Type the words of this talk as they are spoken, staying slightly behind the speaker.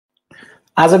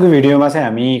आजको भिडियोमा चाहिँ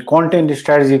हामी कन्टेन्ट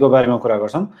स्ट्र्याटेजीको बारेमा कुरा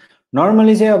गर्छौं।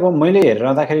 नर्मली चाहिँ अब मैले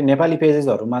हेरिरहँदाखेरि नेपाली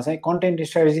पेजेसहरुमा चाहिँ कन्टेन्ट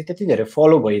स्ट्र्याटेजी त्यति धेरै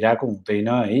फलो भइरहेको हुँदैन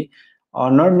है।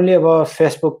 नर्मली अब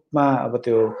फेसबुकमा अब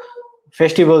त्यो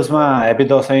फेस्टिभल्समा ह्यापी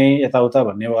दशैं यताउता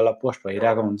भन्नेवाला पोस्ट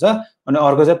भइरहेको हुन्छ, अनि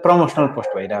अर्को चाहिँ प्रमोसनल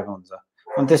पोस्ट भइरहेको हुन्छ।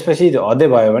 अनि त्यसपछि हदै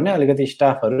भयो भने अलिकति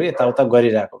स्टाफहरु यताउता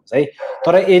गरिरहेको हुन्छ है।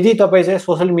 तर यदि तपाई चाहिँ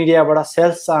सोशल मिडियाबाट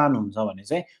सेल्स चाहनुहुन्छ भने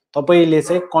चाहिँ तपाईले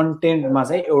चाहिँ कन्टेन्टमा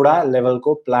चाहिँ एउटा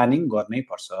लेभलको प्लानिङ गर्नै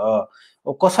पर्छ।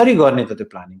 अब कसरी गर्ने त त्यो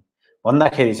प्लानिङ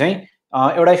भन्दाखेरि चाहिँ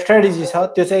एउटा स्ट्र्याटेजी छ,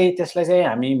 त्यो चाहिँ त्यसलाई चाहिँ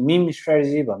हामी मीम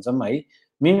स्ट्र्याटेजी भन्छौं है।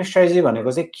 मीम स्ट्र्याटेजी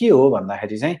भनेको चाहिँ के हो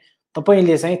भन्दाखेरि चाहिँ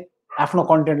तपाईले चाहिँ आफ्नो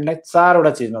कन्टेन्टलाई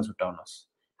चारवटा चीजमा छुट्याउनुहोस्।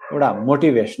 एउटा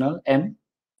मोटिभेशनल एम,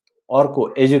 अर्को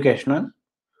एजुकेशनल,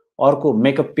 अर्को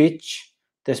मेकअप पिच,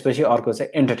 त्यसपछि अर्को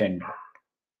चाहिँ एन्टरटेनमेन्ट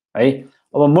है।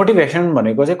 अब मोटिभेसन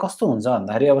भनेको चाहिँ कस्तो हुन्छ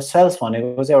भन्दाखेरि अब सेल्स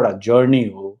भनेको चाहिँ एउटा जर्नी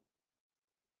हो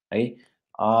है।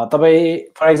 तपाई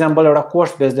फर एक्जाम्पल एउटा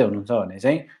कोर्स बेच्दै हुनुहुन्छ भने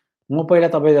चाहिँ म पहिला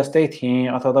तपाई जस्तै थिएँ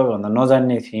अथवा तपाई भन्दा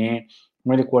नजान्ने थिएँ,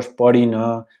 मैले कोर्स पढिन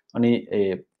अनि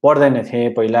पढ्दैन थिएँ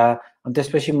पहिला, अनि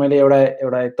त्यसपछि मैले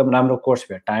एउटा एकदम राम्रो कोर्स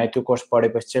भेट्टाएँ। त्यो कोर्स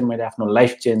पढेपछि चाहिँ मैले आफ्नो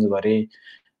लाइफ चेन्ज गरेँ।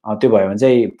 त्यो भयो भने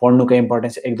चाहिँ पढ्नुको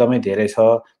इम्पोर्टेन्स एकदमै धेरै छ।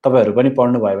 तपाईहरु पनि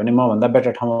पढ्नु भयो भने म भन्दा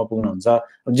बेटर ठाउँमा पुग्नुहुन्छ।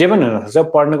 जे पनि हुन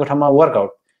सक्छ, पढ्नुको ठाउँमा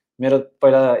वर्कआउट। मेरो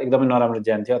पहिला एकदमै नराम्रो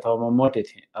ज्यान थियो अथवा म मोटे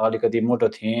थिएँ, अलिकति मोटो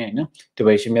थिएँ हैन। त्यो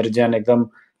भएपछि मेरो ज्यान एकदम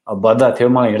बद्दा थियो,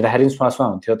 मलाई हिँड्दाखेरि पनि श्वास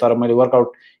हुन्थ्यो। तर मैले वर्कआउट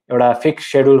एउटा फिक्स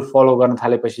शेड्युल फलो गर्न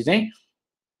थालेपछि चाहिँ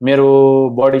मेरो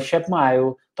बडी शेपमा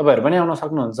आयो। तपाईहरु पनि आउन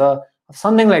सक्नुहुन्छ।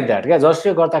 समथिङ लाइक दैट क्या।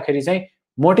 जसले गर्दाखेरि चाहिँ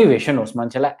मोटिभेसन होस्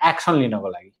मान्छेलाई एक्सन लिनको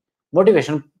लागि।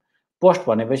 मोटिभेसन पोस्ट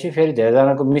भनेपछि फेरि धेरै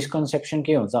जनाको मिसकन्सेप्सन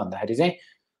के हुन्छ भन्दाखेरि चाहिँ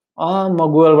म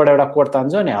गुगलबाट एउटा कोट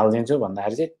तान्छु अनि हाल्दिन्छु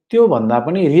भन्दाखेरि चाहिँ त्यो भन्दा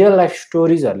पनि रियल लाइफ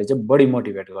स्टोरीजहरुले चाहिँ बढी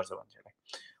मोटिभेट गर्छ मान्छेलाई।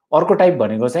 अर्को टाइप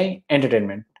भनेको चाहिँ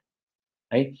एन्टरटेनमेन्ट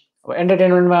है। अब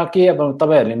एन्टरटेनमेन्टमा के अब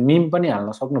तपाईहरुले मीम पनि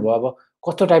हाल्न सक्नुभयो। अब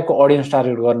कस्तो टाइपको ऑडियन्स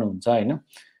टार्गेट गर्नुहुन्छ हैन।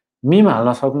 मीम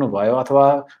हाल्न सक्नुभयो अथवा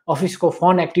अफिसको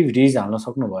फन एक्टिभिटिज हाल्न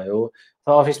सक्नुभयो,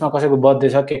 अथवा अफिसमा कसैको बर्थडे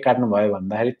छ केक काट्नु भयो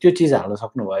भन्दाखेरि त्यो चीज हाल्न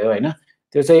सक्नुभयो हैन।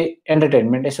 त्यो चाहिँ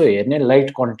एन्टरटेनमेन्ट, यसो हेर्ने लाइट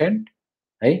कन्टेन्ट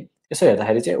है। यसो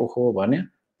हेर्दाखेरि चाहिँ ओहो भन्यो,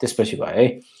 त्यसपछि भयो है।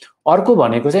 अर्को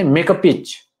भनेको चाहिँ मेकअप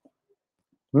पिच।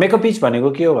 मेकअप पिच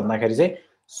भनेको के हो भन्दाखेरि चाहिँ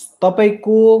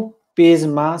तपाईको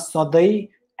पेजमा सधैं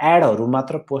एडहरु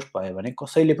मात्र पोस्ट भयो भने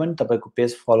कसैले पनि तपाईको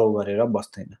पेज फलो गरेर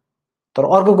बस्दैन। तर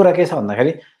अर्को कुरा के छ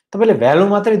भन्दाखेरि तपाईले भ्यालु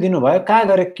मात्रै दिनुभयो, कहाँ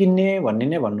गएर किन्ने भन्ने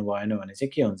नै भन्नु भएन भने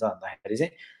चाहिँ के हुन्छ भन्दाखेरि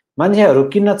चाहिँ मान्छेहरु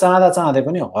किन्न चाहँदै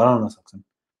पनि हराउन सक्छन्।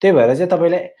 त्यही भएर चाहिँ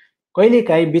तपाईले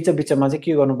कहिलेकाहीँ बिचमा चाहिँ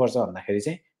के गर्नुपर्छ भन्दाखेरि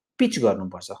चाहिँ पिच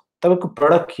गर्नुपर्छ। तपाईको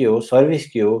प्रोडक्ट के हो, सर्भिस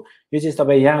के हो, यो चीज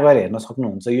तपाई यहाँ गएर हेर्न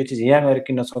सक्नुहुन्छ, यो चीज यहाँ गएर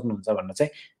किन्न सक्नुहुन्छ भनेर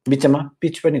चाहिँ बिचमा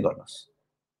पिच पनि गर्नुस्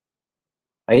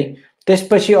है।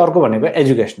 त्यसपछि अर्को भनेको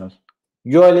एजुकेशनल।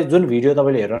 यो अहिले जुन भिडियो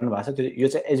तपाईले हेरिरहनु भएको छ त्यो यो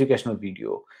चाहिँ एजुकेशनल भिडियो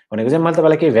हो। भनेको चाहिँ मैले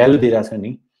तपाईलाई केही भ्यालु दिइराको छु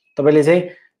नि। तपाईले चाहिँ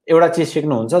एउटा चीज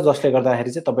सिक्नुहुन्छ जसले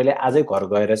गर्दाखेरि चाहिँ तपाईले आजै घर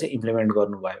गएर चाहिँ इम्प्लिमेन्ट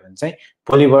गर्नुभयो भने चाहिँ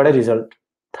भोलिबाटै रिजल्ट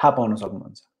थाहा पाउन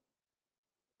सक्नुहुन्छ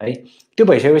है। त्यो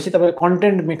भइसकेपछि तपाईले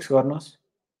कन्टेन्ट मिक्स गर्नुस्।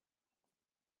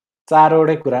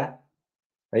 चारवटै कुरा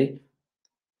है।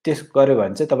 त्यस गर्यो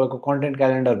भने चाहिँ तपाईको कन्टेन्ट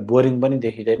क्यालेन्डर बोरिङ पनि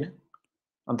देखिदैन।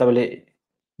 अनि तपाईले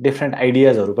डिफरेन्ट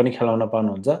आइडियाजहरु पनि खेलाउन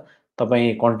पाउनुहुन्छ।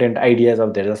 तपाई कन्टेन्ट आइडियाज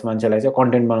अब धेरै जसो मान्छेलाई चाहिँ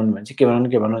कन्टेन्ट बनाउनु भने चाहिँ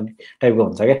के बनाउने टाइपको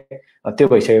हुन्छ के। त्यो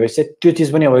भइसकेपछि चाहिँ त्यो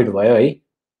चीज पनि अभोइड भयो है।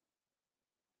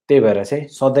 त्यही भएर चाहिँ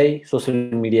सधैं सोशल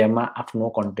मिडियामा आफ्नो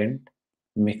कन्टेन्ट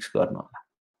मिक्स गर्नु होला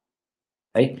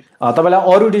है। तपाईलाई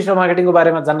अरु डिजिटल मार्केटिङको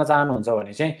बारेमा जान्न चाहनुहुन्छ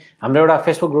भने चाहिँ हाम्रो एउटा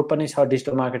फेसबुक ग्रुप पनि छ,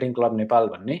 डिजिटल मार्केटिङ क्लब नेपाल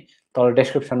भन्ने। तल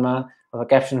डेस्क्रिप्सनमा अथवा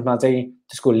क्याप्सनमा चाहिँ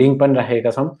त्यसको लिंक पनि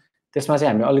राखेका छौं। त्यसमा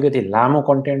चाहिँ हामी अलिकति लामो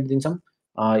कन्टेन्ट दिन्छौं।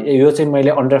 यो चाहिँ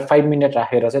मैले अन्डर 5 मिनेट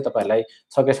राखेर चाहिँ तपाईहरुलाई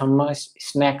सकेसम्म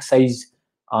स्न्याक साइज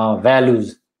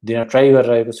भ्यालुज दिन ट्राई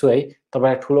गरिरहेको छु है।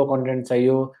 तपाईलाई ठूलो कन्टेन्ट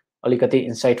चाहियो, अलिकति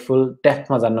इन्साइटफुल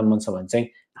डेप्थमा जान्न मन छ भने चाहिँ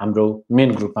हाम्रो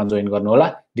मेन ग्रुपमा जोइन गर्नु होला।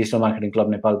 डिजिटल मार्केटिङ क्लब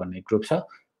नेपाल भन्ने ग्रुप छ।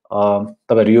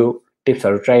 तपाईहरु यो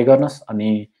टिप्सहरु ट्राई गर्नुस् अनि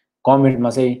कमेन्टमा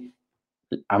चाहिँ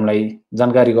हामीलाई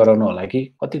जानकारी गराउनु होला कि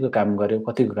कतिको काम गर्यो,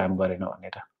 कतिको काम गरेन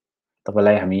भनेर।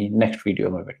 तपाईलाई हामी नेक्स्ट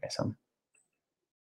भिडियोमा भेट्नेछौं।